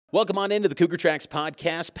Welcome on into the Cougar Tracks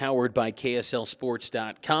podcast, powered by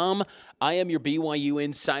KSLSports.com. I am your BYU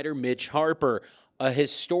insider, Mitch Harper. A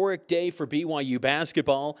historic day for BYU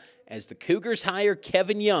basketball as the Cougars hire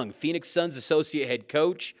Kevin Young, Phoenix Suns associate head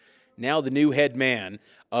coach, now the new head man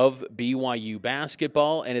of BYU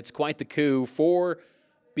basketball. And it's quite the coup for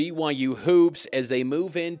BYU hoops as they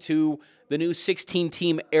move into the new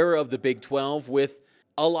 16-team era of the Big 12 with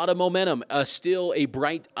a lot of momentum, still a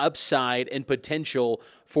bright upside and potential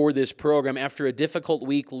for this program. After a difficult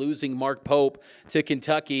week losing Mark Pope to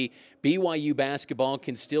Kentucky, BYU basketball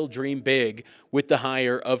can still dream big with the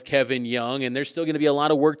hire of Kevin Young, and there's still going to be a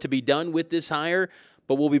lot of work to be done with this hire,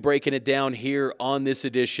 but we'll be breaking it down here on this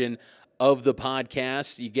edition of the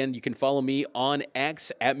podcast. Again, you can follow me on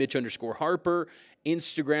X at Mitch_Harper,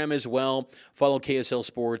 Instagram as well. Follow KSL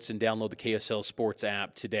Sports and download the KSL Sports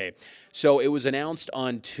app today. So it was announced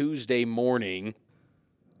on Tuesday morning,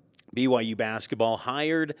 BYU basketball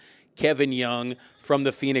hired Kevin Young from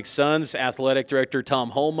the Phoenix Suns. Athletic director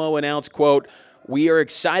Tom Holmoe announced, quote, "We are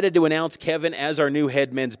excited to announce Kevin as our new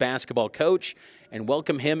head men's basketball coach and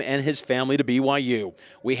welcome him and his family to BYU.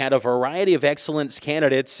 We had a variety of excellence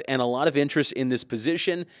candidates and a lot of interest in this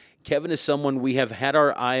position. Kevin is someone we have had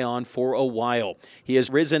our eye on for a while. He has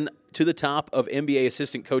risen to the top of NBA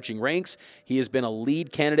assistant coaching ranks. He has been a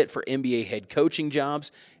lead candidate for NBA head coaching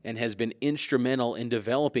jobs and has been instrumental in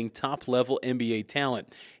developing top-level NBA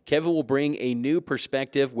talent. Kevin will bring a new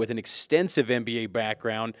perspective with an extensive NBA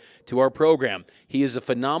background to our program. He is a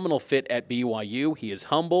phenomenal fit at BYU. He is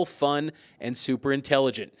humble, fun, and super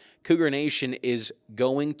intelligent. Cougar Nation is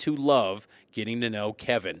going to love getting to know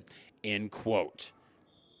Kevin," end quote.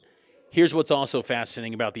 Here's what's also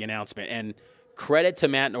fascinating about the announcement, and credit to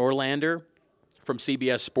Matt Norlander from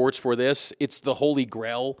CBS Sports for this. It's the holy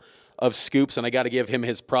grail of scoops, and I got to give him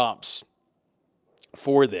his props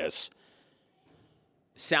for this.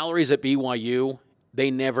 Salaries at BYU,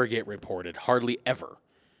 they never get reported, hardly ever,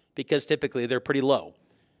 because typically they're pretty low.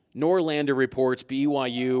 Norlander reports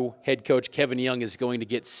BYU head coach Kevin Young is going to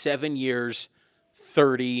get 7 years,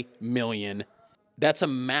 $30 million. That's a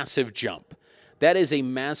massive jump. That is a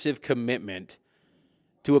massive commitment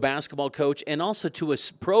to a basketball coach and also to a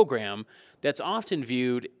program that's often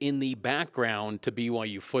viewed in the background to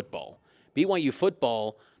BYU football. BYU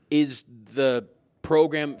football is the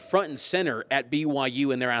program front and center at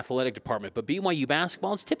BYU in their athletic department, but BYU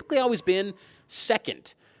basketball has typically always been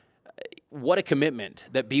second. What a commitment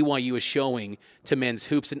that BYU is showing to men's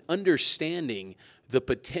hoops and understanding the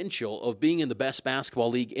potential of being in the best basketball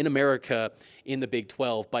league in America in the Big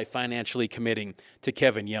 12 by financially committing to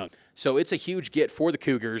Kevin Young. So it's a huge get for the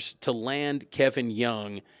Cougars to land Kevin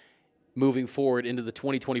Young moving forward into the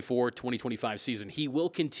 2024-2025 season. He will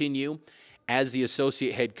continue as the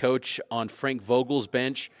associate head coach on Frank Vogel's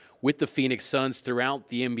bench with the Phoenix Suns throughout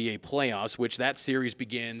the NBA playoffs, which that series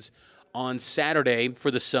begins on Saturday for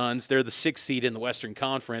the Suns. They're the 6th seed in the Western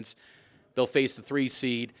Conference. They'll face the 3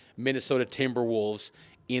 seed Minnesota Timberwolves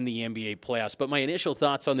in the NBA playoffs. But my initial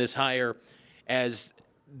thoughts on this hire, as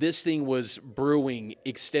this thing was brewing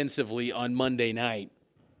extensively on Monday night,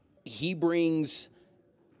 he brings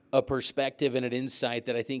a perspective and an insight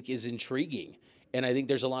that I think is intriguing. And I think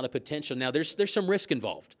there's a lot of potential. Now, there's some risk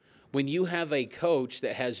involved. When you have a coach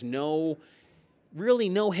that has really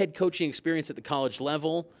no head coaching experience at the college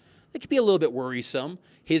level, it could be a little bit worrisome.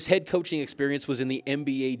 His head coaching experience was in the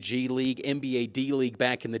NBA G League, NBA D League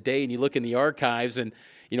back in the day, and you look in the archives, and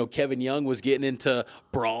Kevin Young was getting into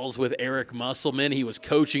brawls with Eric Musselman. He was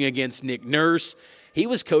coaching against Nick Nurse. He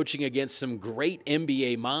was coaching against some great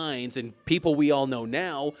NBA minds and people we all know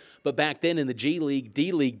now, but back then in the G League,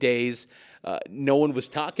 D League days, no one was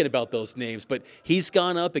talking about those names. But he's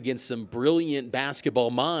gone up against some brilliant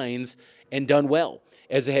basketball minds and done well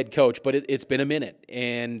as a head coach, but it's been a minute.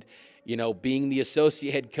 And, being the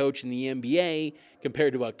associate head coach in the NBA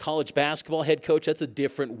compared to a college basketball head coach, that's a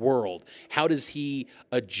different world. How does he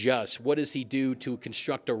adjust? What does he do to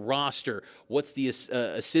construct a roster? What's the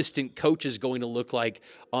assistant coaches going to look like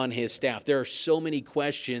on his staff? There are so many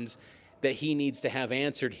questions that he needs to have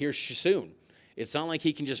answered here soon. It's not like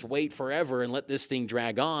he can just wait forever and let this thing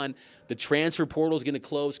drag on. The transfer portal is going to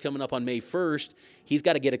close coming up on May 1st. He's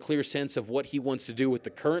got to get a clear sense of what he wants to do with the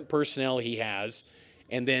current personnel he has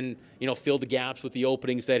and then, fill the gaps with the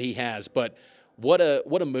openings that he has. But what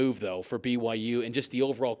a move, though, for BYU and just the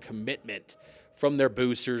overall commitment from their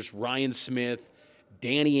boosters, Ryan Smith,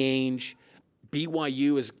 Danny Ainge.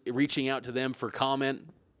 BYU is reaching out to them for comment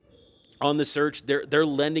on the search. They're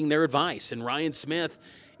lending their advice, and Ryan Smith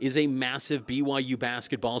is a massive BYU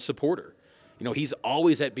basketball supporter. He's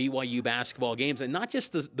always at BYU basketball games, and not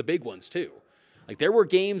just the big ones, too. Like, there were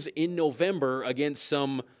games in November against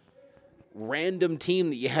some random team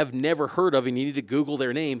that you have never heard of and you need to Google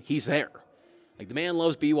their name, he's there. Like, the man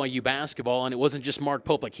loves BYU basketball, and it wasn't just Mark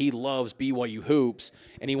Pope. Like, he loves BYU hoops,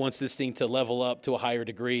 and he wants this thing to level up to a higher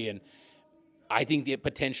degree, and I think it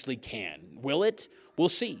potentially can. Will it? We'll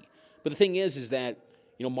see. But the thing is that,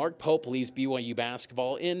 Mark Pope leaves BYU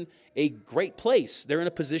basketball in a great place. They're in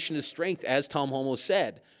a position of strength, as Tom Holmoe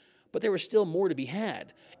said. But there was still more to be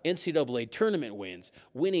had. NCAA tournament wins,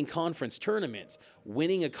 winning conference tournaments,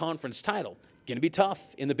 winning a conference title. Going to be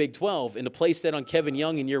tough in the Big 12. And to place that on Kevin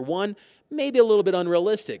Young in year one, maybe a little bit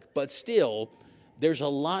unrealistic. But still, there's a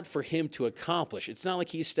lot for him to accomplish. It's not like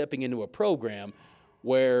he's stepping into a program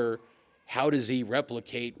where how does he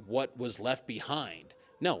replicate what was left behind?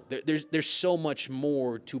 No, there's so much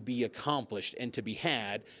more to be accomplished and to be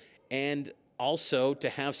had, and also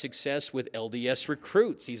to have success with LDS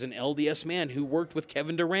recruits. He's an LDS man who worked with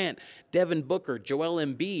Kevin Durant, Devin Booker, Joel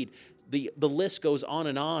Embiid. The list goes on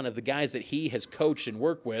and on of the guys that he has coached and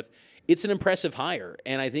worked with. It's an impressive hire,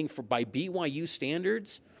 and I think by BYU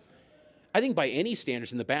standards, I think by any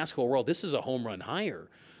standards in the basketball world, this is a home run hire.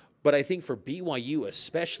 But I think for BYU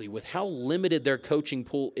especially, with how limited their coaching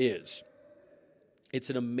pool is, it's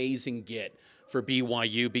an amazing get for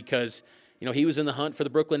BYU because, he was in the hunt for the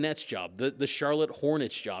Brooklyn Nets job, the Charlotte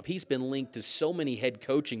Hornets job. He's been linked to so many head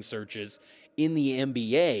coaching searches in the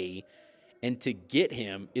NBA, and to get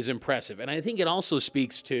him is impressive. And I think it also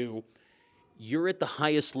speaks to you're at the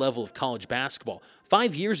highest level of college basketball.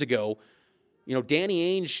 5 years ago,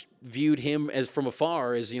 Danny Ainge viewed him as from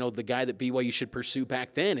afar as, the guy that BYU should pursue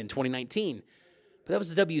back then in 2019. But that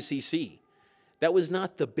was the WCC. That was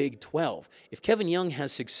not the Big 12. If Kevin Young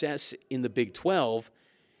has success in the Big 12,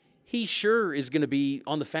 he sure is going to be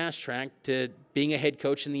on the fast track to being a head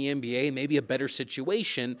coach in the NBA, maybe a better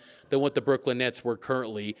situation than what the Brooklyn Nets were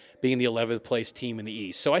currently, being the 11th place team in the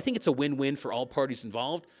East. So I think it's a win-win for all parties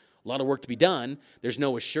involved. A lot of work to be done. There's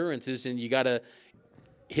no assurances, and you got to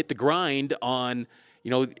hit the grind on,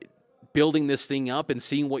 building this thing up and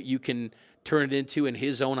seeing what you can turn it into in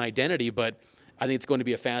his own identity. But I think it's going to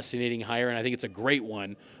be a fascinating hire, and I think it's a great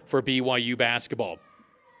one for BYU basketball.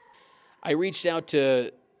 I reached out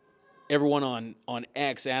to everyone on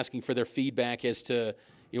X asking for their feedback as to,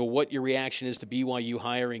 what your reaction is to BYU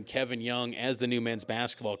hiring Kevin Young as the new men's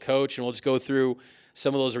basketball coach, and we'll just go through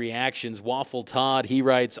some of those reactions. Waffle Todd, he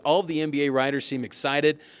writes, all of the NBA writers seem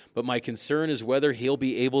excited, but my concern is whether he'll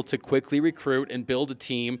be able to quickly recruit and build a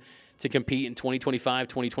team to compete in 2025,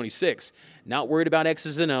 2026. Not worried about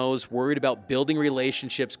X's and O's, worried about building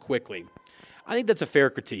relationships quickly. I think that's a fair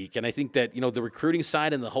critique, and I think that, the recruiting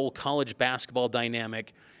side and the whole college basketball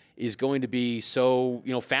dynamic is going to be so,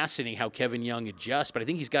 fascinating how Kevin Young adjusts. But I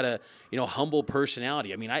think he's got a, humble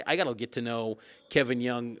personality. I mean, I got to get to know Kevin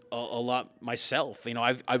Young a lot myself.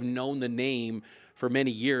 I've known the name for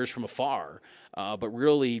many years from afar, but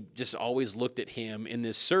really just always looked at him in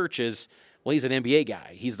this search as, well, he's an NBA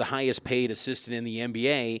guy. He's the highest paid assistant in the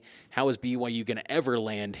NBA. How is BYU going to ever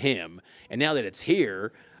land him? And now that it's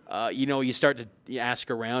here, you start to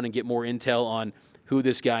ask around and get more intel on who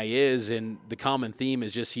this guy is, and the common theme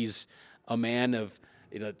is just he's a man of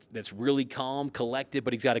that's really calm, collected,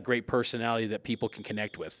 but he's got a great personality that people can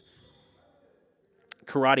connect with.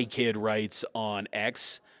 Karate Kid writes on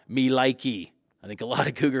X, me likey. I think a lot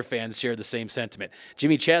of Cougar fans share the same sentiment.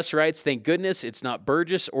 Jimmy Chess writes, thank goodness it's not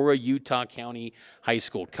Burgess or a Utah County high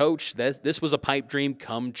school coach. This was a pipe dream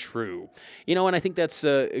come true. And I think that's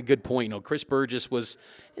a good point. Chris Burgess was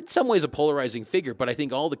in some ways a polarizing figure, but I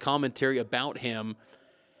think all the commentary about him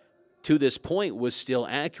to this point was still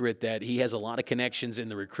accurate, that he has a lot of connections in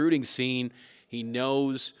the recruiting scene. He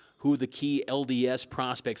knows who the key LDS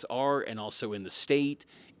prospects are and also in the state,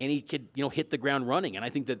 and he could, hit the ground running. And I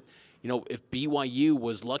think that, if BYU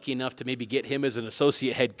was lucky enough to maybe get him as an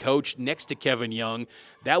associate head coach next to Kevin Young,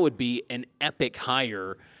 that would be an epic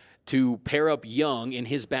hire to pair up Young in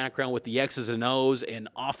his background with the X's and O's and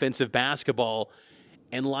offensive basketball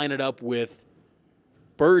and line it up with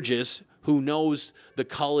Burgess, who knows the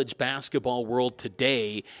college basketball world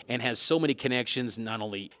today and has so many connections, not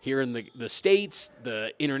only here in the States,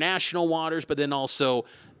 the international waters, but then also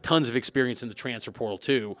tons of experience in the transfer portal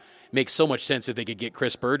too. Makes so much sense if they could get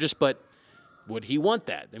Chris Burgess, but would he want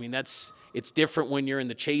that? I mean, it's different when you're in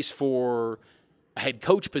the chase for a head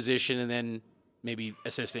coach position and then maybe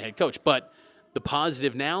assistant head coach. But the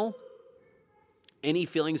positive now, any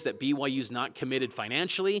feelings that BYU's not committed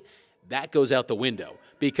financially, that goes out the window,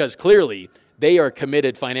 because clearly they are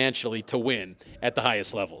committed financially to win at the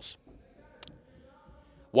highest levels.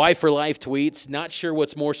 Y for Life tweets, not sure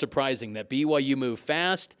what's more surprising, that BYU moved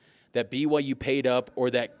fast, that BYU paid up, or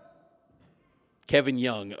that Kevin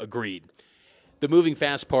Young agreed. The moving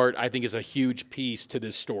fast part, I think, is a huge piece to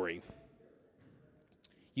this story.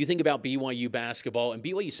 You think about BYU basketball and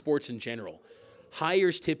BYU sports in general.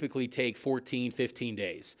 Hires typically take 14, 15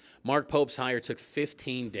 days. Mark Pope's hire took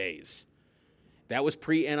 15 days. That was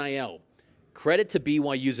pre-NIL. Credit to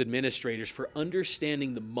BYU's administrators for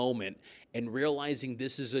understanding the moment and realizing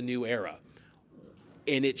this is a new era.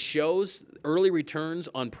 And it shows early returns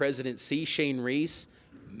on President C. Shane Reese,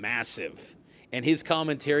 massive. And his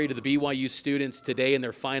commentary to the BYU students today in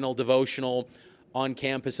their final devotional on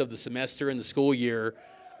campus of the semester and the school year,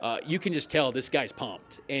 you can just tell this guy's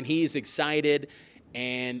pumped. And he's excited,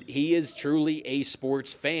 and he is truly a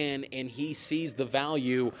sports fan, and he sees the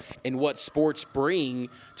value in what sports bring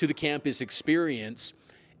to the campus experience.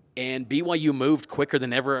 And BYU moved quicker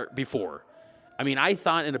than ever before. I mean, I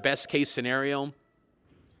thought in a best-case scenario,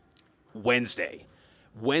 Wednesday.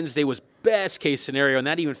 Wednesday was best case scenario, and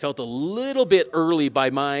that even felt a little bit early by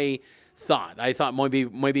my thought. I thought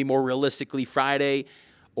maybe more realistically Friday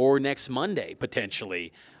or next Monday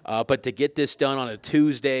potentially. But to get this done on a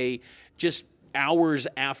Tuesday, just hours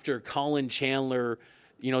after Colin Chandler,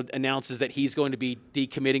 announces that he's going to be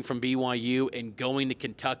decommitting from BYU and going to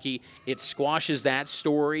Kentucky, it squashes that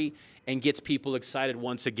story and gets people excited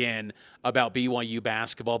once again about BYU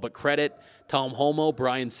basketball. But credit Tom Holmoe,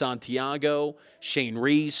 Brian Santiago, Shane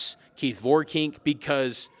Reese, Keith Vorkink,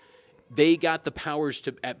 because they got the powers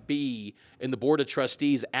at B and the Board of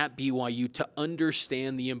Trustees at BYU to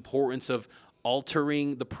understand the importance of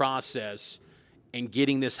altering the process and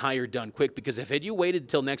getting this hire done quick. Because if you waited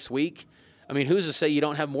until next week, I mean, who's to say you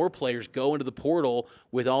don't have more players go into the portal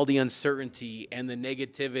with all the uncertainty and the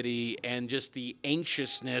negativity and just the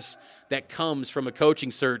anxiousness that comes from a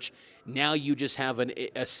coaching search? Now you just have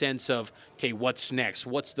a sense of, okay, what's next?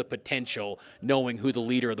 What's the potential, knowing who the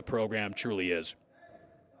leader of the program truly is?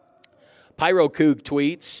 Pyro Coog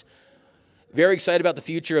tweets, very excited about the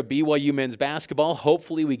future of BYU men's basketball.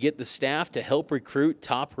 Hopefully we get the staff to help recruit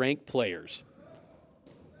top-ranked players.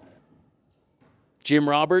 Jim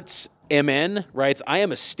Roberts, MN, writes, I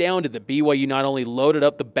am astounded that BYU not only loaded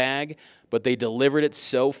up the bag, but they delivered it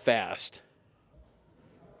so fast.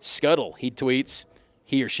 Scuttle, he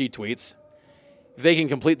or she tweets, if they can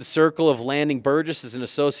complete the circle of landing Burgess as an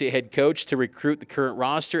associate head coach to recruit the current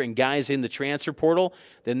roster and guys in the transfer portal,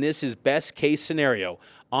 then this is best case scenario.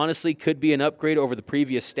 Honestly, could be an upgrade over the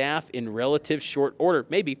previous staff in relative short order.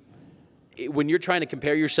 Maybe. When you're trying to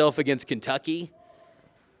compare yourself against Kentucky,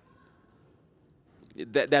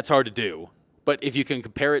 that's hard to do. But if you can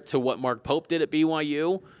compare it to what Mark Pope did at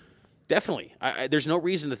BYU, definitely. There's no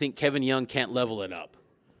reason to think Kevin Young can't level it up.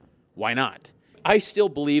 Why not? I still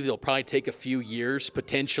believe it'll probably take a few years,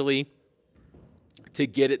 potentially, to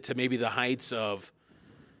get it to maybe the heights of,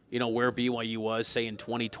 where BYU was, say, in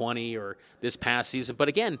 2020 or this past season. But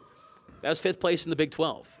again, that was fifth place in the Big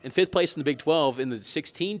 12. And fifth place in the Big 12 in the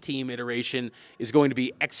 16-team iteration is going to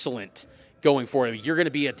be excellent going forward. You're going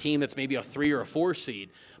to be a team that's maybe a 3 or a 4 seed.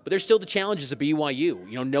 But there's still the challenges of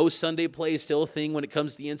BYU. No Sunday play is still a thing when it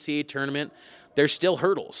comes to the NCAA tournament. There's still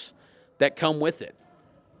hurdles that come with it.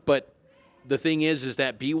 But the thing is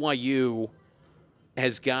that BYU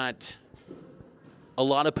has got a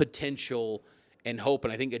lot of potential and hope,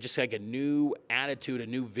 and I think just like a new attitude, a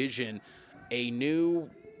new vision, a new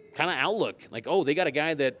kind of outlook. Like, oh, they got a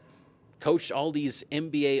guy that coached all these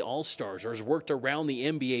NBA All-Stars or has worked around the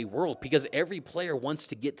NBA world, because every player wants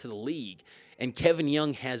to get to the league. And Kevin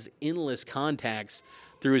Young has endless contacts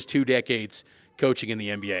through his 2 decades coaching in the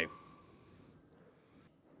NBA.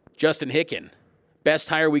 Justin Hicken, best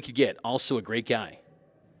hire we could get, also a great guy.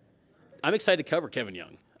 I'm excited to cover Kevin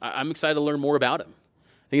Young. I'm excited to learn more about him.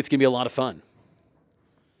 I think it's going to be a lot of fun.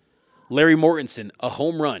 Larry Mortensen, a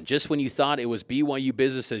home run. Just when you thought it was BYU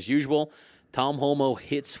business as usual, Tom Holmoe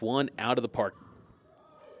hits one out of the park.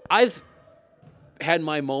 I've had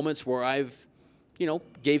my moments where I've,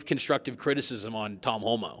 gave constructive criticism on Tom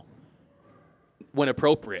Holmoe when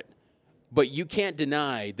appropriate. But you can't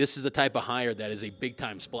deny this is the type of hire that is a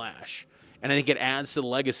big-time splash. And I think it adds to the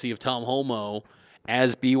legacy of Tom Holmoe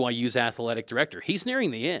as BYU's athletic director. He's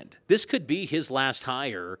nearing the end. This could be his last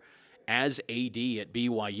hire as AD at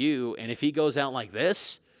BYU. And if he goes out like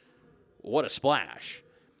this, what a splash.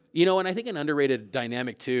 And I think an underrated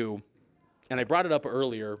dynamic too, and I brought it up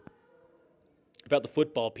earlier about the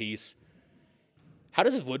football piece. How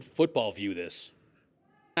does football view this?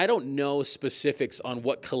 I don't know specifics on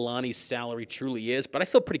what Kalani's salary truly is, but I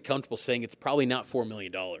feel pretty comfortable saying it's probably not $4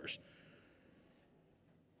 million.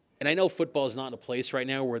 And I know football is not in a place right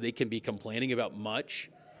now where they can be complaining about much,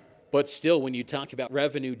 but still, when you talk about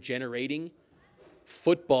revenue generating,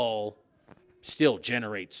 football still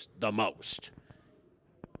generates the most.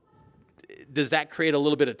 does that create a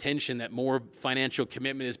little bit of tension that more financial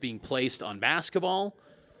commitment is being placed on basketball?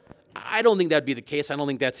 I don't think that'd be the case. I don't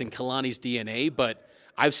think that's in Kalani's DNA, but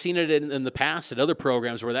I've seen it in the past at other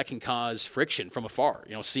programs where that can cause friction from afar.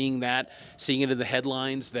 Seeing it in the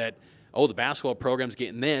headlines that, oh, the basketball program's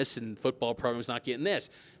getting this and the football program's not getting this.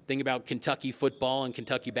 Think about Kentucky football and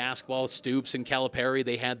Kentucky basketball. Stoops and Calipari,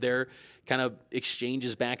 they had their kind of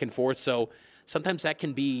exchanges back and forth. So sometimes that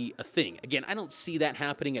can be a thing. Again, I don't see that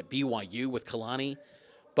happening at BYU with Kalani,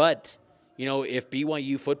 but, if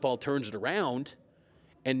BYU football turns it around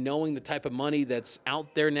and knowing the type of money that's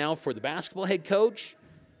out there now for the basketball head coach,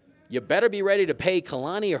 you better be ready to pay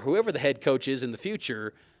Kalani or whoever the head coach is in the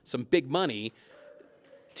future some big money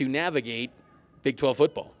to navigate Big 12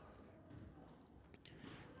 football.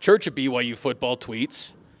 Church of BYU football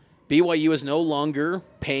tweets, BYU is no longer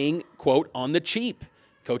paying, quote, on the cheap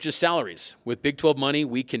coaches' salaries. With Big 12 money,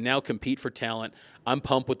 we can now compete for talent. I'm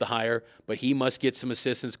pumped with the hire, but he must get some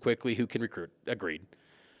assistants quickly who can recruit. Agreed.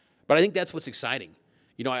 But I think that's what's exciting.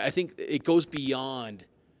 I think it goes beyond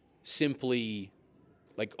simply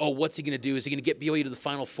like, oh, what's he going to do? Is he going to get BYU to the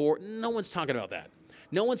Final Four? No one's talking about that.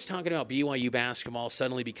 No one's talking about BYU basketball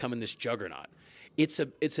suddenly becoming this juggernaut. It's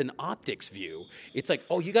an optics view. It's like,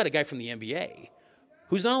 oh, you got a guy from the NBA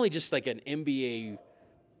who's not only just like an NBA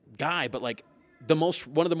guy, but like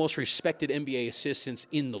one of the most respected NBA assistants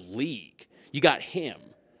in the league. You got him,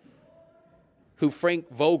 who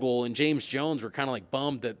Frank Vogel and James Jones were kind of like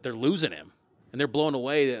bummed that they're losing him, and they're blown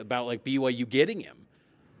away about like BYU getting him.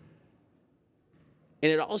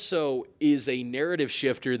 And it also is a narrative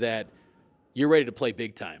shifter that you're ready to play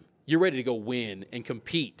big time. You're ready to go win and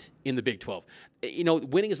compete in the Big 12.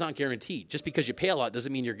 Winning is not guaranteed. Just because you pay a lot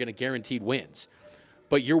doesn't mean you're going to guaranteed wins.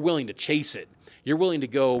 But you're willing to chase it. You're willing to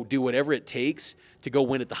go do whatever it takes to go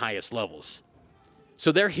win at the highest levels.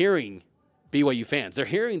 So they're hearing BYU fans. They're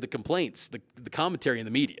hearing the complaints, the commentary in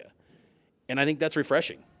the media. And I think that's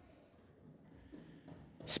refreshing.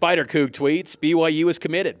 Spider Coog tweets, BYU is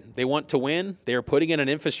committed. They want to win. They are putting in an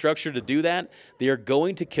infrastructure to do that. They are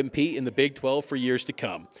going to compete in the Big 12 for years to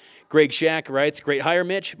come. Greg Shack writes, great hire,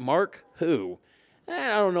 Mitch. Mark who?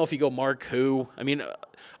 I don't know if you go Mark who.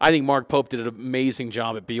 I think Mark Pope did an amazing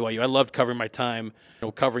job at BYU. I loved covering my time,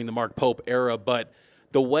 covering the Mark Pope era. But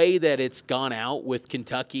the way that it's gone out with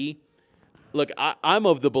Kentucky, look, I'm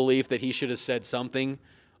of the belief that he should have said something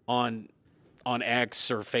on X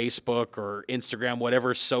or Facebook or Instagram,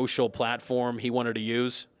 whatever social platform he wanted to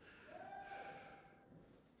use.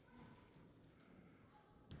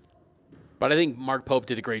 But I think Mark Pope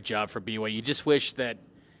did a great job for BYU. You just wish that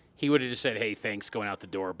he would have just said, hey, thanks, going out the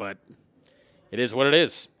door. But it is what it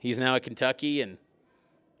is. He's now at Kentucky, and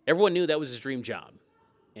everyone knew that was his dream job.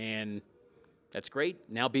 And that's great.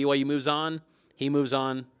 Now BYU moves on. He moves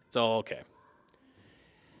on. It's all okay.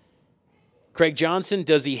 Craig Johnson,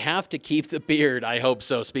 does he have to keep the beard? I hope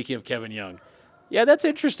so, speaking of Kevin Young. Yeah, that's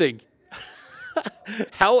interesting.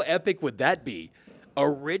 How epic would that be? A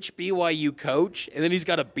rich BYU coach, and then he's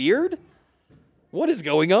got a beard? What is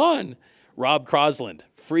going on? Rob Crosland,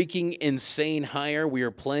 freaking insane hire. We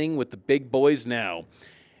are playing with the big boys now.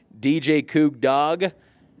 DJ Coog Dog,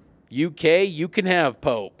 UK, you can have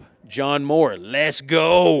Pope. John Moore, let's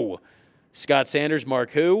go. Scott Sanders,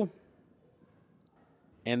 Mark who?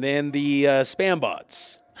 And then the spam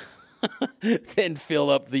bots. Then fill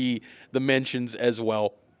up the mentions as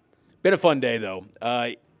well. Been a fun day, though.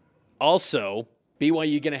 Also,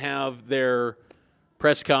 BYU going to have their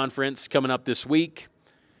press conference coming up this week,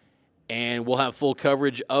 and we'll have full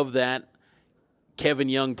coverage of that Kevin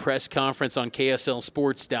Young press conference on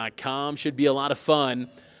KSLSports.com. Should be a lot of fun.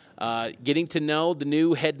 Getting to know the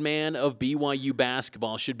new head man of BYU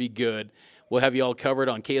basketball should be good. We'll have you all covered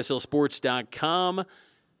on KSLSports.com,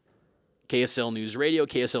 KSL News Radio,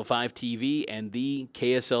 KSL 5 TV, and the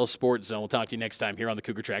KSL Sports Zone. We'll talk to you next time here on the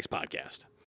Cougar Tracks Podcast.